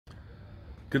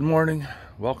Good morning.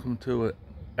 Welcome to an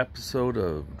episode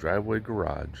of Driveway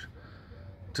Garage.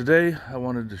 Today I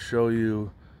wanted to show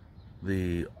you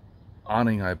the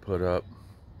awning I put up.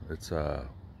 It's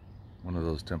one of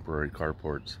those temporary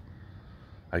carports.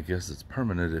 I guess it's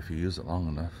permanent if you use it long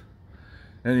enough.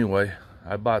 Anyway,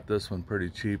 I bought this one pretty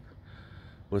cheap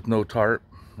with no tarp,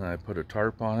 and I put a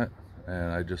tarp on it,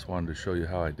 and I just wanted to show you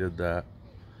how I did that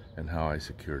and how I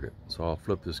secured it. So I'll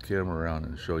flip this camera around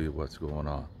and show you what's going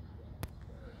on.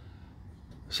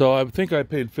 So I think I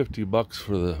paid 50 bucks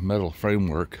for the metal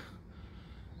framework,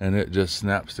 and it just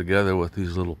snaps together with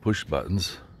these little push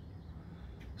buttons.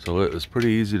 So it was pretty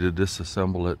easy to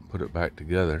disassemble it and put it back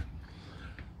together.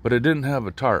 But it didn't have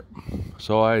a tarp,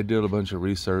 so I did a bunch of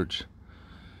research,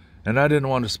 and I didn't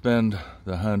want to spend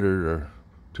the $100 or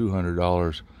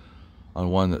 $200 on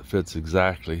one that fits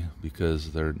exactly,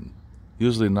 because they're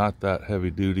usually not that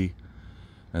heavy duty,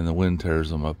 and the wind tears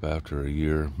them up after a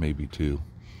year, maybe two.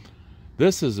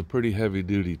 This is a pretty heavy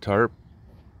duty tarp.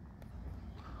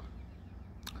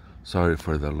 Sorry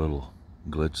for the little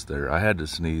glitch there. I had to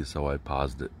sneeze, so I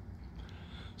paused it.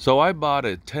 So I bought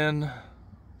a 10,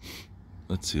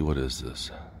 let's see, what is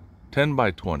this? 10 by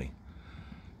 20.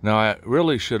 Now I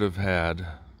really should have had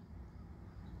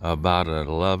about an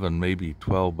 11, maybe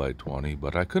 12 by 20,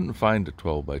 but I couldn't find a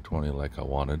 12 by 20 like I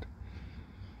wanted.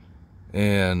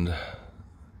 And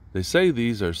they say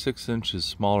these are 6 inches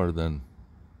smaller than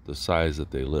the size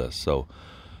that they list. So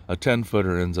a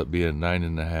 10-footer ends up being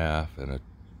 9.5, and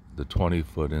the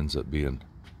 20-foot ends up being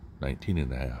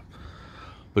 19.5.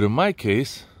 But in my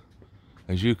case,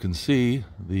 as you can see,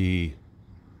 the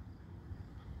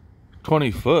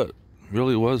 20-foot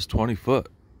really was 20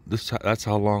 foot. That's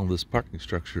how long this parking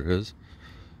structure is,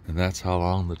 and that's how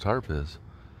long the tarp is.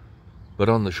 But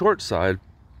on the short side,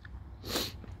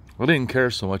 I didn't care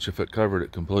so much if it covered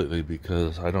it completely,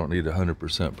 because I don't need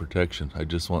 100% protection. I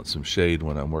just want some shade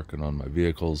when I'm working on my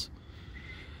vehicles.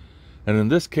 And in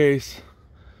this case,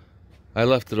 I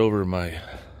left it over my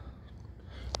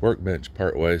workbench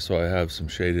part way, so I have some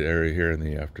shaded area here in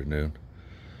the afternoon.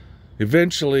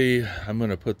 Eventually, I'm going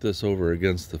to put this over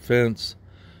against the fence,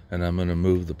 and I'm going to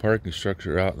move the parking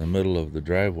structure out in the middle of the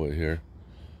driveway here.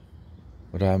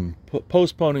 But I'm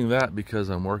postponing that because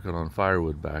I'm working on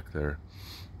firewood back there,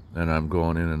 and I'm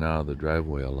going in and out of the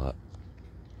driveway a lot.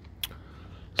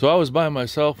 So I was by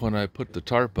myself when I put the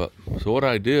tarp up. So what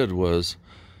I did was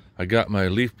I got my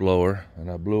leaf blower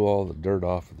and I blew all the dirt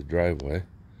off of the driveway.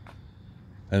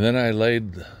 And then I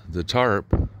laid the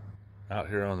tarp out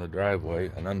here on the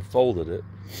driveway and unfolded it.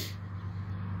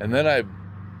 And then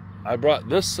I brought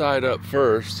this side up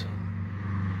first,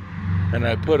 and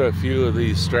I put a few of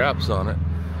these straps on it.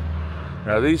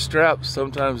 Now these straps,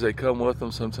 sometimes they come with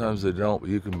them, sometimes they don't,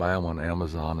 but you can buy them on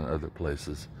Amazon and other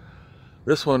places.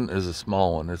 This one is a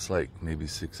small one. It's like maybe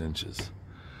 6 inches.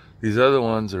 These other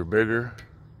ones are bigger.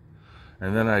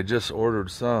 And then I just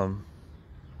ordered some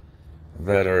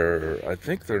that are, I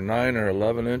think they're 9 or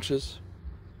 11 inches.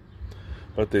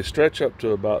 But they stretch up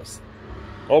to about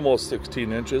almost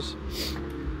 16 inches,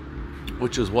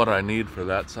 which is what I need for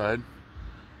that side,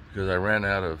 because I ran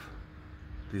out of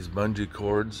these bungee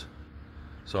cords.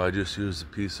 So I just used a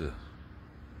piece of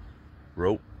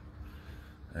rope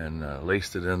and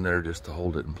laced it in there just to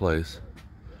hold it in place.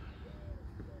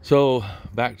 So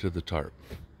back to the tarp.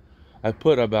 I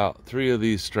put about 3 of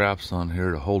these straps on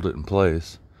here to hold it in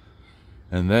place.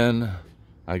 And then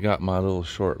I got my little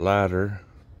short ladder.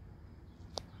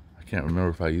 I can't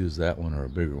remember if I used that one or a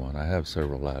bigger one. I have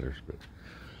several ladders.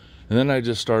 And then I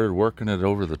just started working it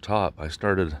over the top. I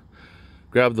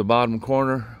grabbed the bottom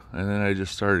corner, and then I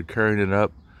just started carrying it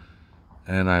up,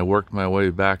 and I worked my way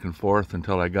back and forth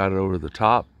until I got it over the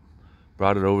top,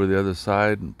 brought it over the other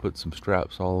side, and put some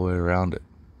straps all the way around it.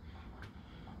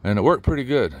 And it worked pretty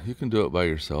good. You can do it by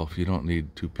yourself. You don't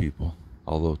need 2 people.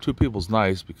 Although 2 people's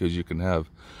nice, because you can have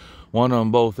one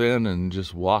on both ends and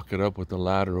just walk it up with the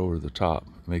ladder over the top.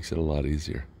 It makes it a lot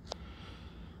easier.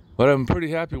 But I'm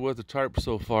pretty happy with the tarp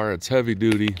so far. It's heavy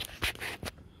duty.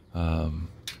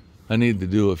 I need to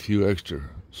do a few extra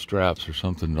straps or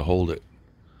something to hold it,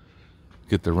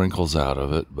 get the wrinkles out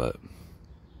of it, but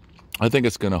I think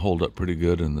it's going to hold up pretty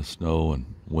good in the snow and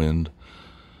wind.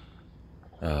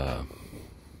 What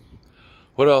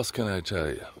else can I tell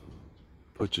you?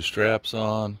 Put your straps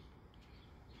on.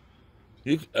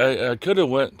 I could have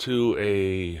went to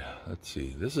a, let's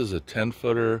see, this is a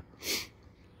 10-footer,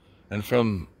 and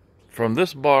from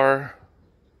this bar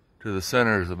to the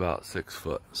center is about 6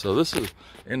 foot. So this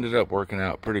ended up working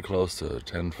out pretty close to a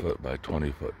 10-foot by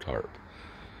 20-foot tarp.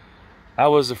 I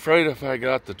was afraid if I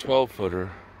got the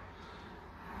 12-footer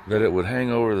that it would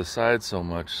hang over the side so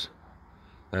much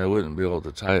I wouldn't be able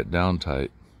to tie it down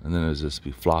tight, and then it would just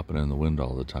be flopping in the wind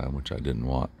all the time, which I didn't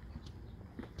want.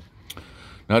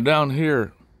 Now down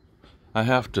here, I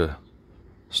have to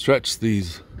stretch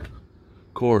these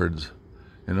cords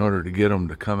in order to get them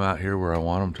to come out here where I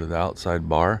want them, to the outside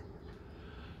bar.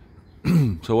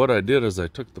 So what I did is I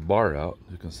took the bar out.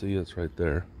 You can see it's right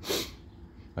there.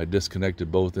 I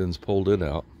disconnected both ends, pulled it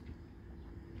out.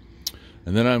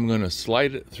 And then I'm going to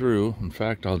slide it through. In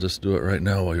fact, I'll just do it right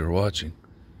now while you're watching.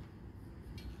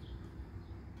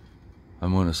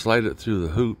 I'm going to slide it through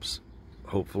the hoops,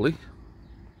 hopefully.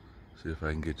 See if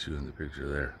I can get you in the picture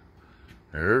there.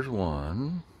 There's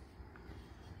one.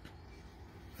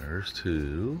 There's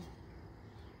two.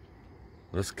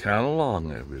 Let's count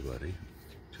along, everybody.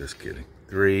 Just kidding.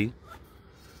 3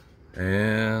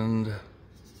 and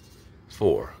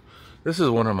 4. This is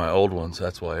one of my old ones.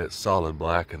 That's why it's solid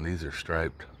black and these are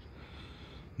striped.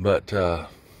 But,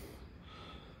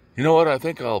 you know what? I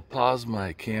think I'll pause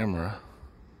my camera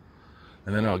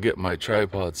and then I'll get my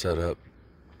tripod set up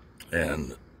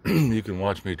and you can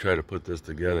watch me try to put this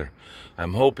together.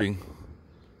 I'm hoping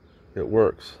it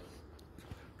works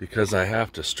because I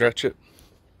have to stretch it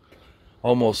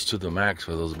almost to the max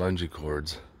with those bungee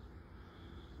cords.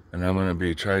 And I'm going to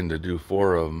be trying to do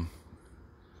 4 of them.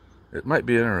 It might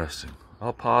be interesting.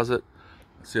 I'll pause it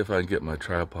and see if I can get my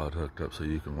tripod hooked up so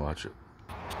you can watch it.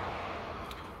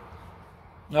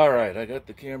 Alright, I got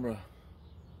the camera.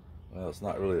 Well, it's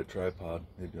not really a tripod.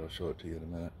 Maybe I'll show it to you in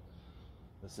a minute.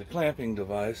 It's a clamping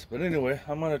device. But anyway,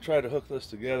 I'm going to try to hook this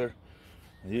together.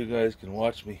 And you guys can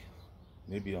watch me.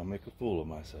 Maybe I'll make a fool of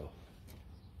myself.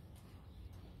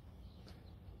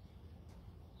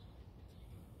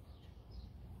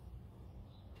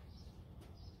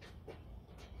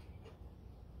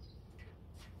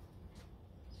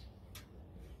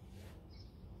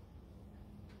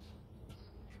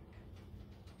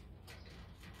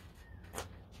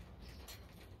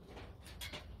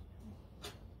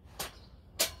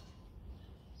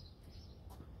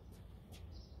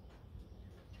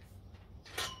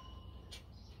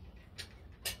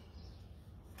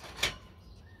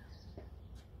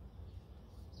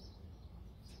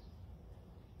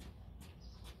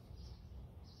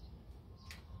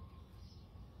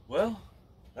 Well,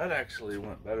 that actually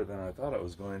went better than I thought it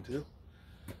was going to.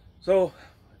 So,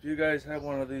 if you guys have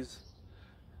one of these,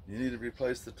 you need to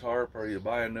replace the tarp or you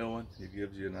buy a new one, it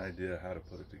gives you an idea how to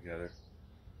put it together.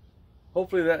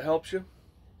 Hopefully that helps you.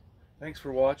 Thanks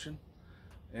for watching.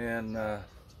 And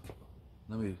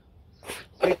let me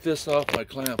take this off my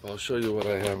clamp. I'll show you what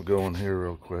I have going here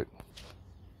real quick.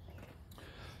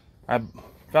 I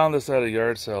found this at a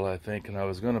yard sale, I think, and I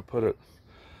was going to put it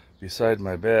beside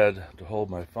my bed to hold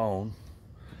my phone,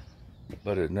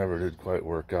 but it never did quite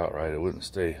work out right. It wouldn't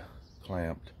stay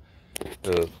clamped.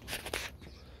 The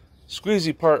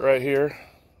squeezy part right here,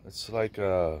 it's like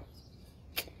a,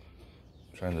 I'm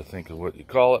trying to think of what you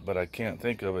call it, but I can't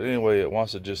think of it. Anyway, it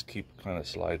wants to just keep kind of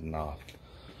sliding off.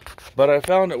 But I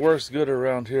found it works good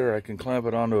around here. I can clamp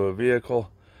it onto a vehicle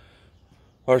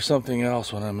or something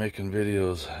else when I'm making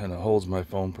videos, and it holds my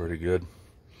phone pretty good.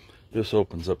 This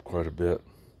opens up quite a bit.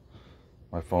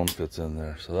 My phone fits in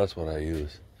there, so that's what I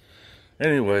use.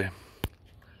 Anyway,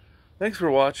 thanks for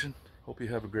watching. Hope you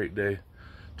have a great day.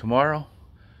 Tomorrow,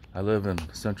 I live in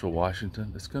central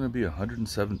Washington. It's going to be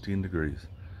 117 degrees.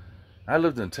 I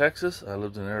lived in Texas, I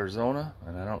lived in Arizona,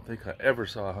 and I don't think I ever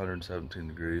saw 117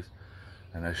 degrees.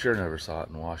 And I sure never saw it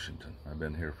in Washington. I've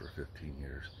been here for 15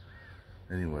 years.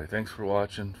 Anyway, thanks for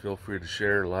watching. Feel free to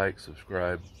share, like,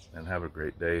 subscribe, and have a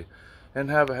great day. And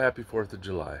have a happy 4th of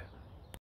July.